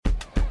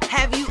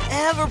Have you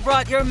ever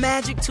brought your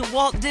magic to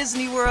Walt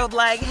Disney World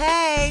like,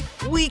 hey,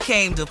 we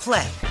came to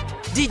play?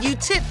 Did you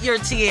tip your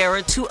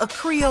tiara to a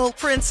Creole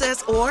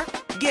princess or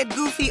get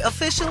goofy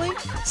officially?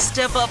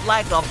 Step up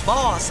like a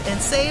boss and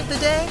save the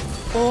day?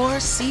 Or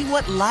see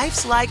what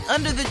life's like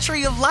under the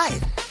tree of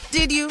life?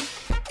 Did you?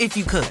 If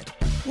you could.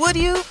 Would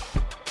you?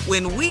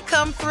 When we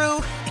come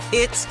through,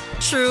 it's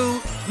true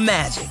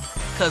magic.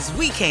 'Cause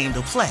we came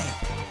to play.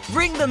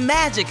 Bring the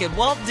magic at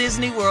Walt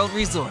Disney World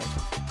Resort.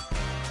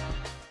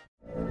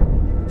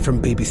 From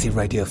BBC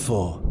Radio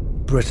 4,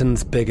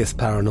 Britain's biggest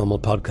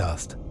paranormal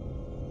podcast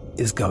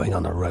is going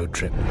on a road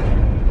trip.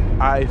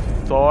 I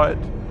thought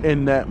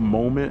in that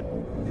moment,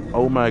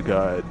 oh my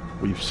God,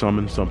 we've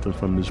summoned something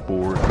from this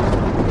board.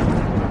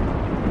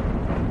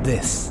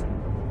 This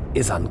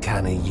is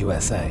Uncanny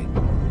USA.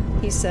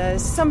 He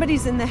says,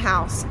 somebody's in the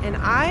house, and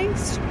I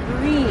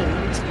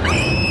screamed.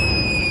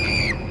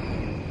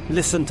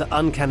 Listen to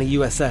Uncanny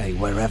USA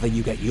wherever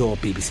you get your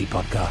BBC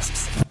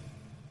podcasts,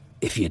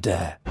 if you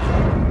dare.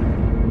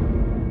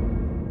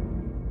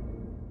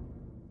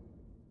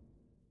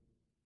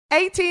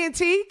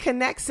 AT&T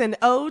connects an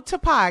ode to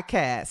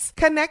podcasts.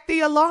 Connect the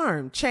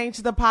alarm. Change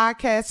the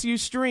podcast you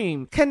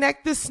stream.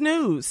 Connect the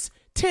snooze.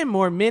 10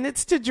 more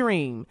minutes to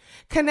dream.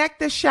 Connect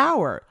the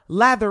shower.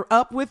 Lather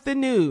up with the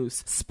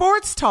news.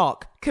 Sports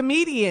talk,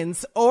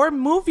 comedians, or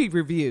movie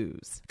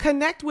reviews.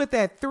 Connect with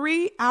that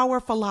 3-hour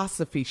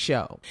philosophy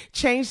show.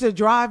 Change the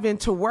drive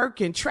into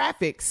work in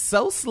traffic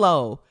so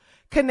slow.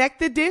 Connect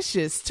the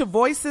dishes to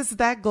voices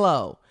that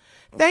glow.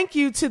 Thank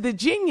you to the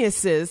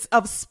geniuses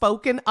of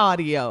spoken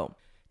audio.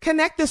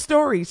 Connect the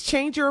stories,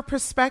 change your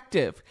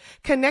perspective.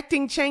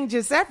 Connecting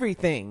changes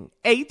everything.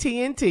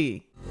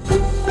 AT&T.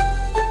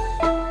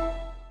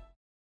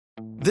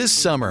 This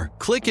summer,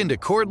 click into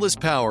cordless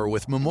power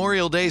with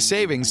Memorial Day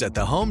savings at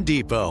the Home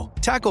Depot.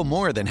 Tackle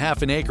more than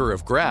half an acre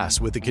of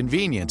grass with the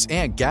convenience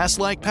and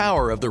gas-like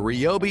power of the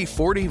Ryobi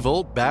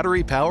 40-volt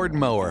battery-powered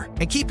mower.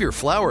 And keep your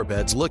flower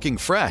beds looking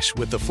fresh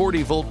with the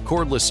 40-volt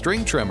cordless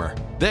string trimmer.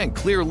 Then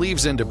clear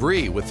leaves and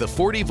debris with the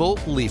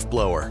 40-volt leaf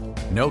blower.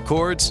 No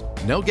cords,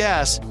 no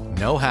gas,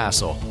 no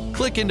hassle.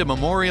 Click into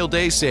Memorial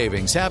Day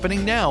savings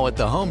happening now at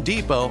the Home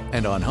Depot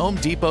and on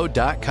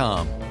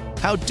HomeDepot.com.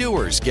 How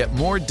doers get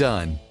more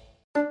done.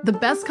 The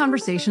best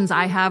conversations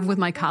I have with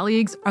my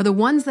colleagues are the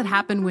ones that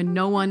happen when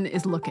no one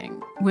is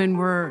looking, when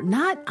we're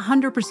not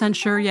 100%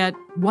 sure yet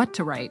what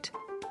to write.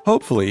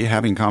 Hopefully,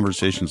 having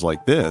conversations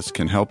like this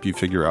can help you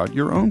figure out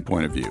your own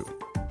point of view.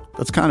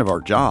 That's kind of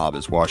our job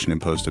as Washington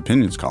Post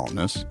opinions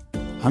columnists.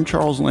 I'm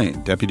Charles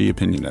Lane, Deputy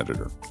Opinion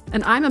Editor.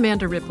 And I'm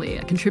Amanda Ripley,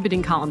 a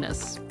contributing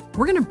columnist.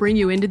 We're going to bring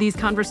you into these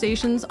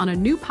conversations on a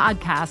new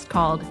podcast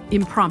called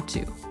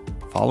Impromptu.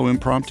 Follow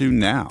Impromptu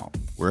now,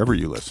 wherever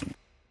you listen.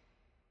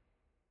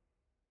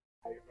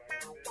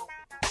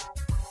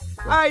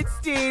 All right,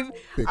 Steve,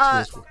 who's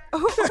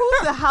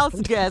the house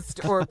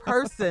guest or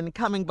person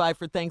coming by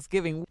for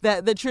Thanksgiving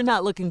that you're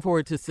not looking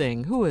forward to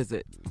seeing? Who is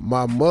it?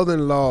 My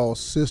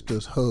mother-in-law's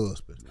sister's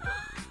husband.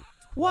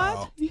 What?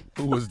 Wow.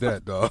 Who was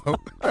that, dog?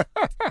 I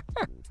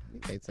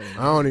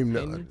don't even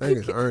know. I think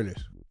it's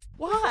Ernest.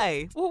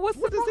 Why? Well, what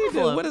does he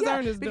do? What does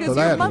Ernest do? Because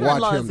I had to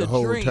watch him the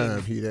whole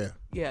time he there.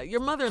 Yeah, your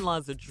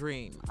mother-in-law's a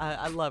dream.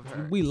 I love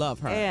her. We love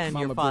her. And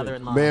Mama your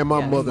father-in-law. Man,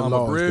 my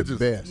mother-in-law is the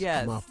best.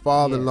 Yes. My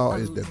father-in-law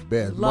is the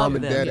best. Love Mom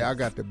and them. Daddy, I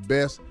got the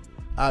best.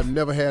 I've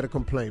never had a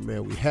complaint,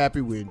 man. We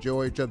happy. We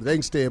enjoy each other. They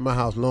can stay in my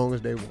house long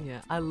as they want.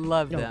 Yeah, I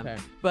love them. Okay.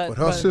 But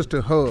her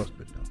sister's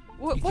husband,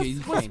 though.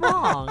 What's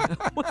wrong?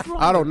 What's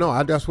wrong? I don't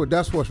know. That's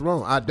what's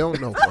wrong. I don't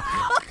know.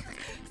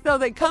 So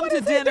they come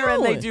to dinner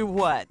and they do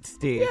what,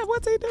 Steve? Yeah,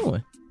 what's he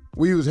doing?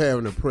 We was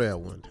having a prayer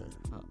one time.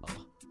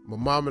 My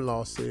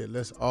mom-in-law said,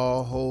 let's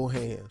all hold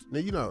hands. Now,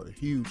 you know, a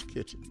huge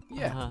kitchen.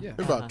 Yeah.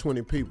 About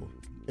 20 people.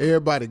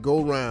 Everybody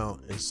go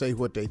around and say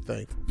what they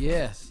think.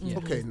 Yes.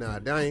 Okay, now,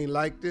 that ain't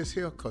like this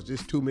here because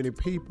there's too many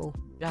people.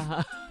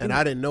 Uh-huh. And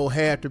I didn't know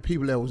half the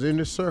people that was in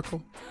the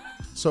circle.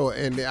 So,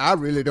 and I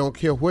really don't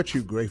care what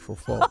you're grateful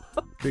for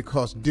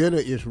because dinner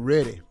is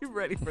ready. You're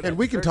ready for that. And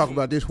we can talk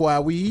about this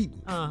while we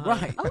eating.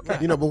 Right. Okay.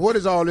 You know, but what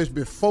is all this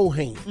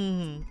beforehand?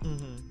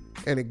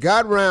 And it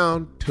got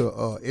round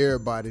to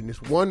everybody, and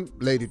this one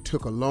lady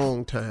took a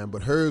long time,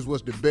 but hers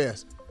was the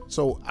best.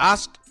 So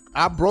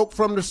I broke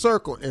from the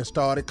circle and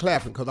started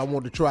clapping because I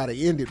wanted to try to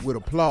end it with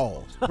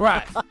applause.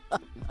 Right.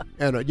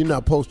 And you're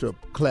not supposed to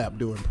clap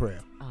during prayer.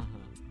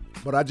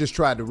 But I just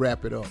tried to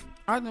wrap it up.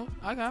 I know.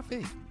 I got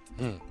faith.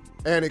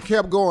 And it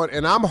kept going,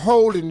 and I'm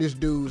holding this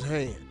dude's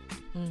hand.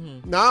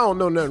 Now, I don't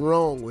know nothing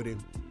wrong with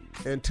him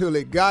until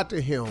it got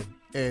to him,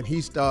 and he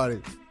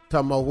started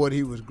talking about what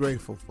he was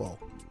grateful for.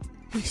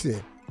 He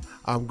said,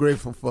 I'm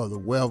grateful for the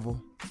weather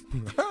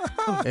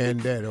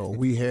and that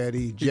we had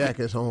these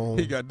jackets on.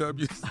 He got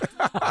W's.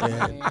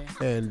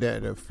 and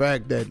that the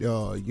fact that,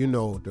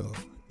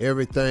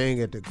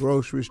 everything at the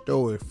grocery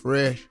store is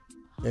fresh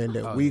and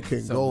that we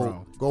can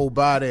go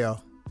by there.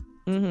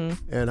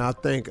 And I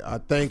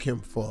thank him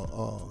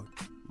for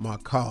my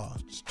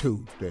cars,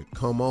 too, that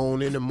come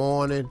on in the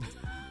morning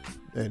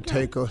and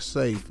take us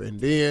safe. And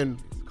then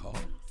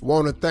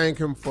want to thank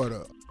him for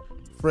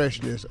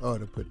freshness of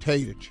the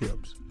potato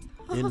chips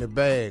in the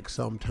bag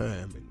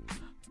sometime.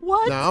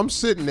 What? Now, I'm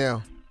sitting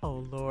there.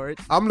 Oh, Lord.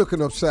 I'm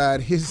looking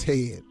upside his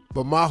head,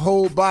 but my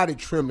whole body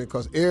trembling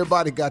because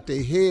everybody got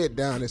their head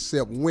down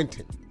except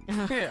Winton.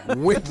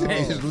 Winton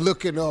is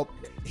looking up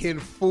in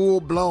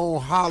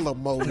full-blown holler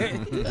mode.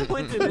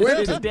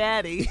 Winton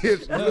daddy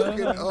is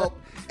looking up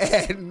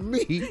at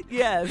me.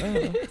 Yes.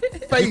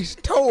 Face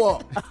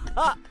toe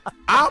up.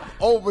 I'm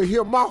over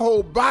here, my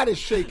whole body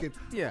shaking.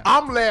 Yeah.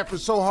 I'm laughing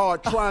so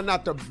hard, trying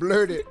not to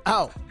blurt it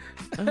out.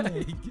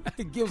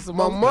 Give some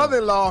my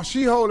mother-in-law,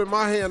 she holding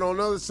my hand on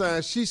the other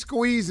side. She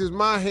squeezes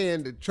my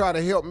hand to try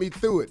to help me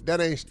through it. That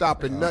ain't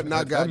stopping nothing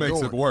I got going. That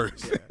makes it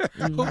worse.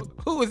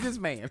 Who is this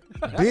man?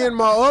 Then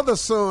my other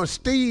son,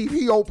 Steve,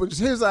 he opens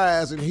his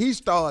eyes and he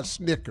starts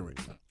snickering.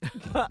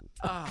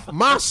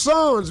 My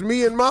sons,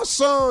 me and my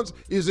sons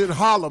is in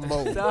holler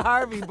mode. The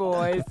Harvey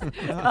boys.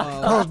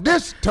 Because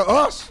this, to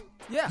us,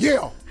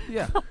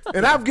 yeah.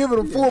 And I've given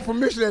them full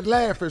permission to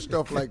laugh and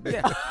stuff like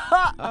that.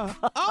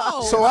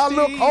 So I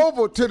look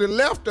over to the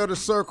left of the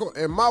circle,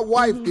 and my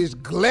wife is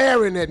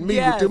glaring at me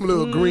with them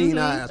little green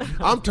eyes.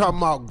 I'm talking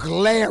about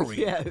glaring.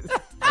 Yes.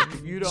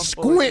 You don't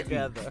Squinting. pull it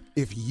together.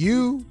 If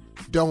you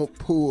don't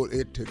pull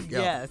it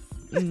together.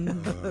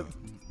 Yes.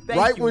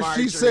 Right you, when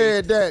Marjorie. she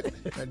said that,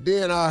 and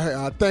then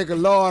I thank the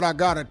Lord I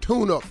got a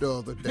tune-up the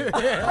other day.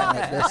 All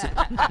right, that's it.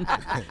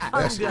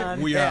 That's I'm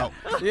done. We out.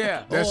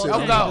 Yeah. That's it.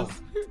 I'm gone.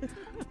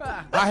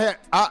 I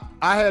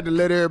had to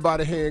let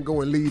everybody hand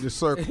go and leave the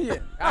circle. Yeah.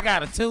 I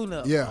got a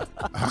tune-up. Yeah.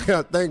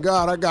 Thank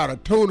God I got a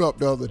tune-up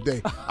the other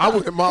day. I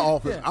went in my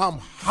office. I'm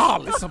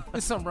hollering.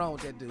 There's something wrong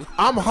with that dude.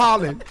 I'm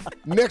hollering.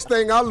 Next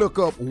thing I look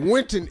up,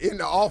 Winton in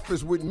the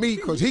office with me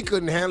because he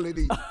couldn't handle it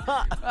either.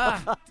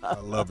 I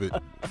love it.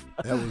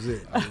 That was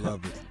it. I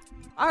love it.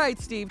 All right,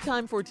 Steve,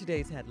 time for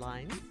today's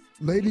headlines.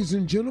 Ladies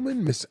and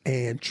gentlemen, Miss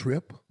Ann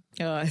Tripp.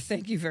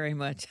 Thank you very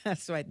much.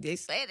 That's right. They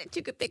say that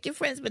you can pick your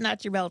friends, but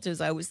not your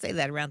relatives. I always say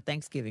that around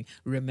Thanksgiving.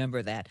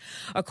 Remember that.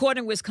 A court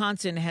in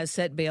Wisconsin has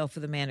set bail for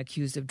the man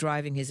accused of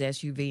driving his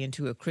SUV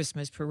into a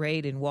Christmas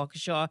parade in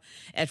Waukesha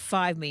at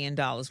 $5 million,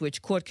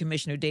 which Court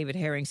Commissioner David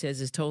Herring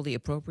says is totally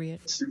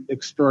appropriate. It's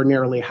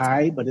extraordinarily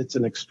high, but it's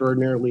an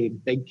extraordinarily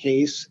big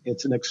case.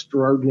 It's an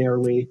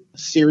extraordinarily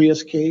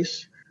serious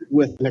case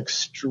with an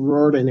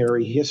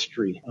extraordinary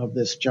history of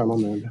this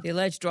gentleman. The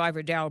alleged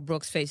driver, Darrell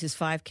Brooks, faces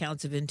 5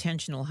 counts of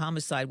intentional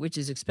homicide, which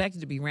is expected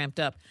to be ramped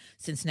up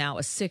since now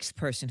a 6th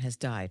person has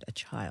died, a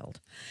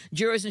child.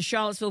 Jurors in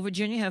Charlottesville,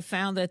 Virginia have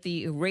found that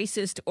the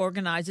racist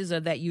organizers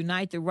of that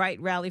Unite the Right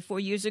rally 4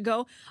 years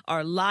ago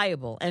are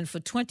liable. And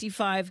for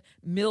 $25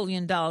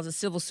 million, a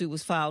civil suit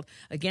was filed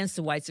against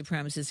the white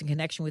supremacists in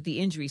connection with the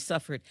injuries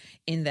suffered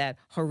in that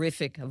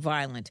horrific,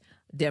 violent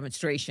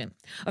demonstration.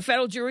 A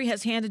federal jury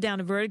has handed down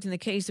a verdict in the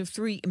case of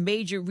 3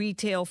 major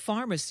retail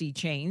pharmacy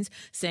chains,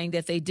 saying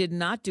that they did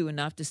not do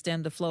enough to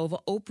stem the flow of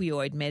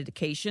opioid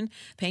medication,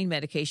 pain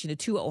medication, to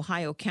 2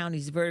 Ohio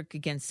counties. Verdict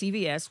against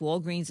CVS,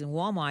 Walgreens, and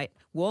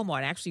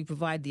Walmart actually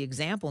provide the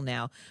example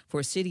now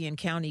for city and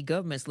county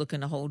governments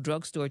looking to hold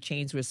drugstore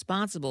chains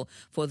responsible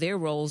for their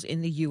roles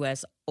in the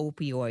U.S.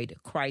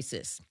 opioid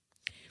crisis.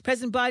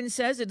 President Biden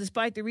says that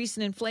despite the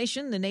recent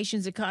inflation, the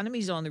nation's economy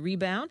is on the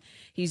rebound.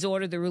 He's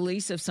ordered the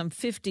release of some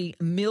 50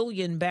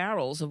 million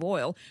barrels of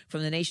oil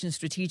from the nation's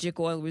strategic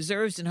oil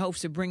reserves in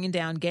hopes of bringing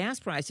down gas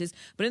prices.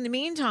 But in the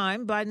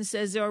meantime, Biden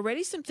says there are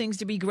already some things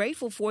to be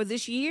grateful for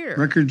this year.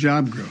 Record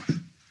job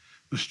growth,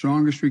 the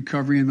strongest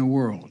recovery in the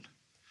world,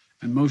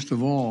 and most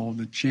of all,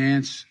 the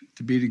chance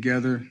to be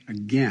together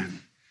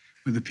again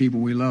with the people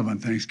we love on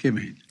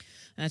Thanksgiving.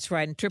 That's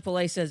right. And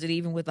AAA says that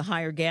even with the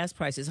higher gas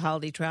prices,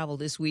 holiday travel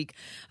this week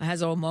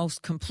has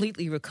almost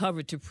completely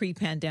recovered to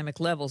pre-pandemic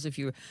levels. If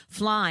you're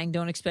flying,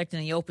 don't expect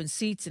any open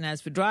seats. And as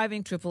for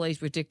driving, AAA is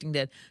predicting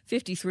that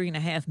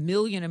 53.5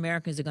 million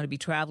Americans are going to be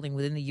traveling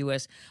within the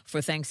U.S. for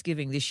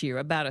Thanksgiving this year,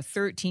 about a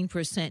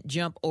 13%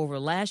 jump over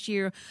last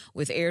year,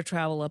 with air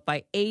travel up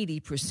by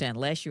 80%.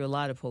 Last year, a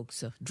lot of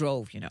folks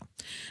drove, you know.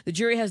 The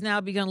jury has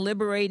now begun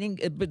deliberating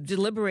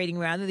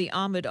the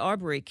Ahmaud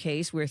Arbery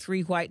case, where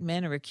 3 white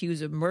men are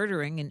accused of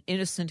murdering an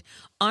innocent,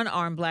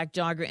 unarmed black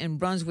jogger in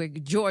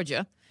Brunswick,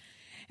 Georgia.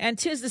 And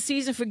 'tis the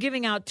season for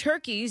giving out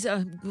turkeys.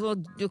 Well,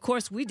 of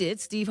course, we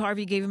did. Steve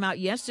Harvey gave them out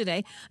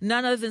yesterday.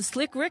 None other than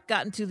Slick Rick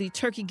got into the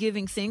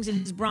turkey-giving things in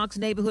his Bronx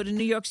neighborhood in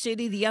New York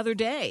City the other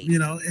day. You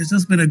know, it's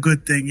just been a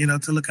good thing, you know,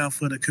 to look out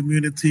for the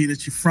community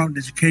that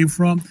you came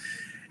from.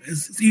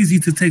 It's easy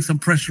to take some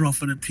pressure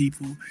off of the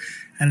people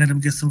and let them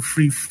get some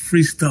free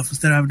stuff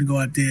instead of having to go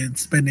out there and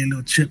spend their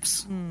little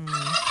chips.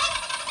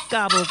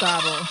 Gobble,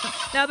 gobble.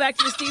 Now back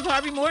to the Steve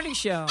Harvey Morning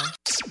Show.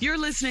 You're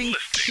listening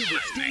to the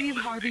Steve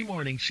Harvey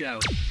Morning Show.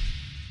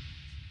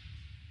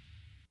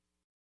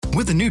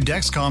 With the new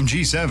Dexcom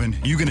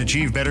G7, you can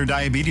achieve better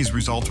diabetes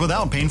results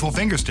without painful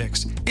finger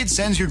sticks. It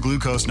sends your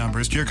glucose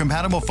numbers to your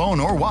compatible phone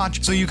or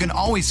watch so you can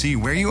always see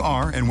where you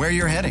are and where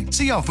you're heading.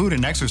 See how food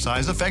and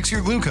exercise affects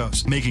your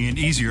glucose, making it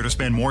easier to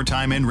spend more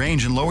time in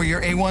range and lower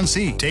your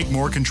A1C. Take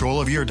more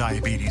control of your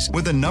diabetes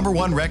with the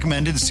 #1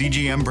 recommended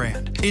CGM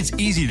brand. It's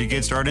easy to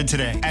get started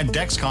today at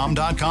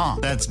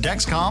Dexcom.com. That's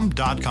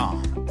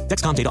Dexcom.com.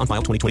 Dexcom data on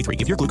file 2023.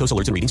 If your glucose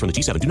alerts and readings from the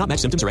G7 do not match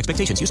symptoms or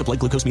expectations, use a blood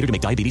glucose meter to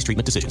make diabetes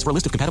treatment decisions. For a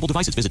list of compatible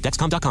devices, visit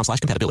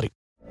Dexcom.com/compatibility.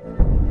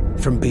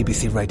 From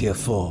BBC Radio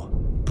 4,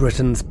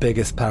 Britain's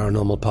biggest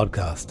paranormal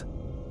podcast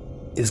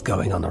is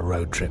going on a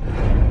road trip.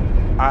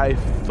 I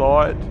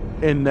thought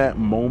in that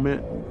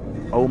moment,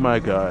 oh my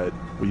God,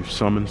 we've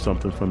summoned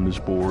something from this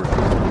board.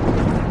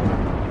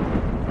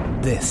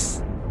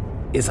 This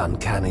is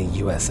Uncanny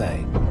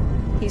USA.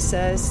 He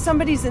says,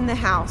 somebody's in the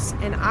house,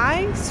 and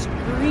I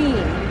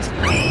screamed.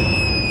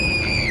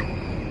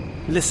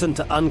 Listen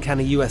to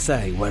Uncanny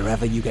USA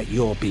wherever you get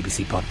your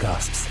BBC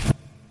podcasts,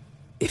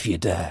 if you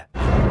dare.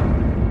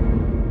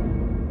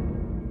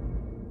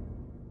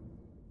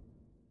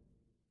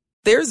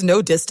 There's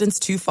no distance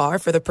too far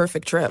for the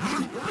perfect trip.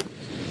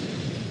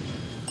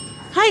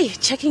 Hi,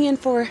 checking in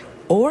for...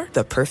 Or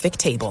the perfect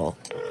table.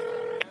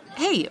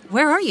 Hey,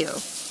 where are you?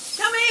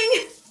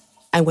 Coming!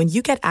 And when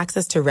you get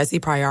access to Resi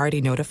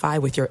Priority Notify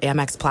with your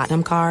Amex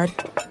Platinum card...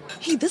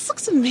 Hey, this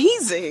looks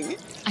amazing!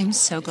 I'm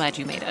so glad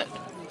you made it.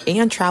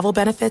 And travel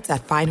benefits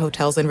at fine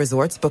hotels and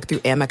resorts booked through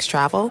Amex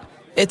Travel,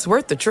 it's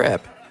worth the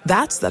trip.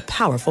 That's the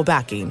powerful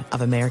backing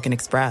of American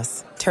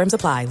Express. Terms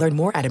apply. Learn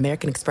more at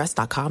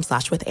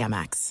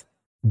americanexpress.com/withAmex.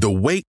 The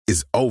wait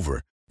is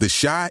over. The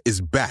Chi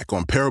is back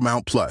on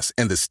Paramount Plus,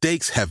 and the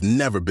stakes have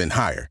never been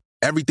higher.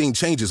 Everything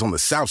changes on the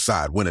South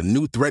Side when a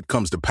new threat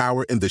comes to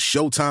power in the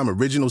Showtime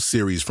original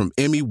series from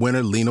Emmy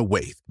winner Lena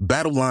Waithe.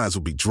 Battle lines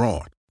will be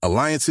drawn,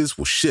 alliances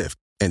will shift,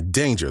 and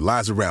danger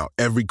lies around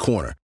every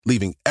corner,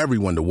 leaving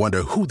everyone to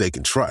wonder who they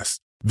can trust.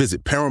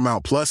 Visit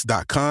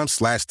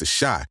ParamountPlus.com/The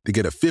Chi to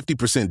get a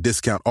 50%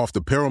 discount off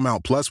the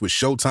Paramount Plus with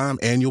Showtime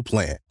annual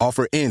plan.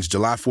 Offer ends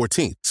July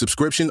 14th.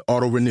 Subscription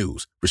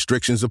auto-renews.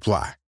 Restrictions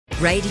apply.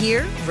 Right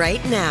here,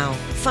 right now.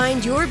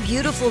 Find your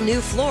beautiful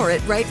new floor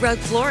at Right Rug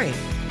Flooring.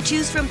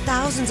 Choose from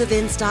thousands of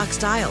in-stock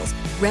styles,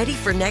 ready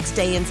for next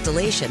day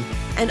installation,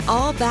 and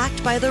all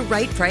backed by the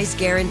right price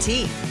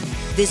guarantee.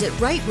 Visit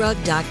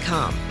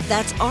rightrug.com.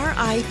 That's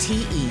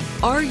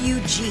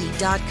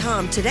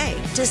RITERUG.com today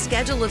to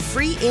schedule a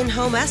free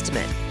in-home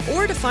estimate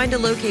or to find a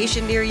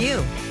location near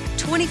you.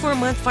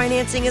 24-month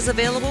financing is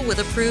available with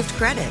approved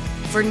credit.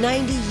 For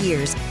 90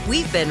 years,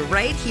 we've been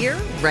right here,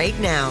 right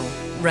now.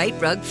 Right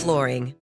Rug Flooring.